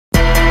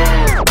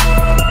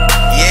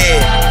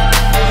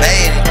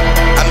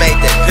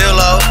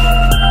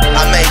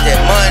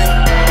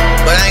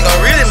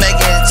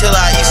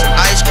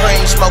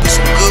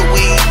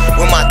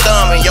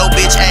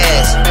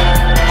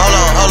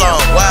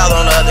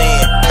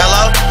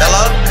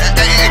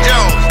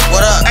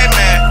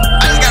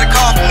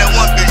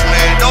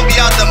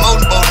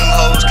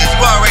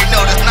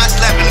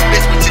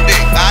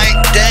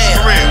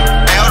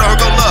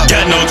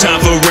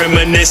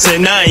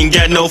listen, I ain't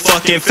got no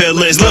fucking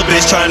feelings. Lil'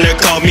 bitch tryna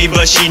call me,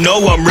 but she know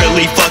I'm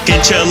really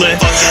fucking chillin'.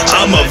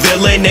 I'm a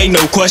villain, ain't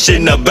no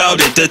question about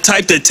it. The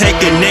type to take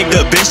a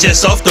nigga bitch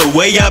just off the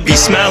way I be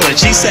smiling.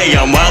 She say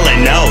I'm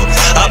wildin' out,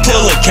 I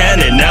pull a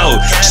cannon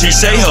out. She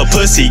say her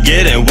pussy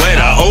getting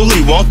wet, I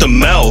only want the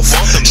mouth.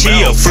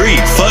 She a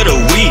freak for the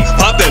week,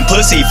 poppin'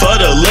 pussy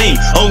for the link.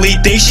 Only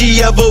thing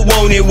she ever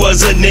wanted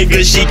was a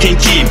nigga she can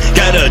keep.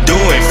 Got her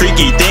doing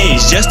freaky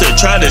things just to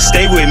try to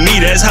stay with me.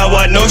 That's how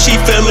I know she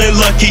feelin'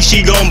 lucky,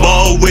 she gon'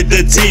 ball with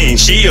the team.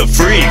 She a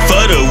freak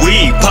for the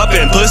week,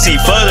 poppin' pussy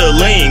for the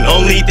link.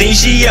 Only thing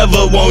she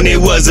ever wanted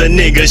was a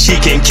nigga she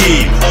can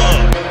keep.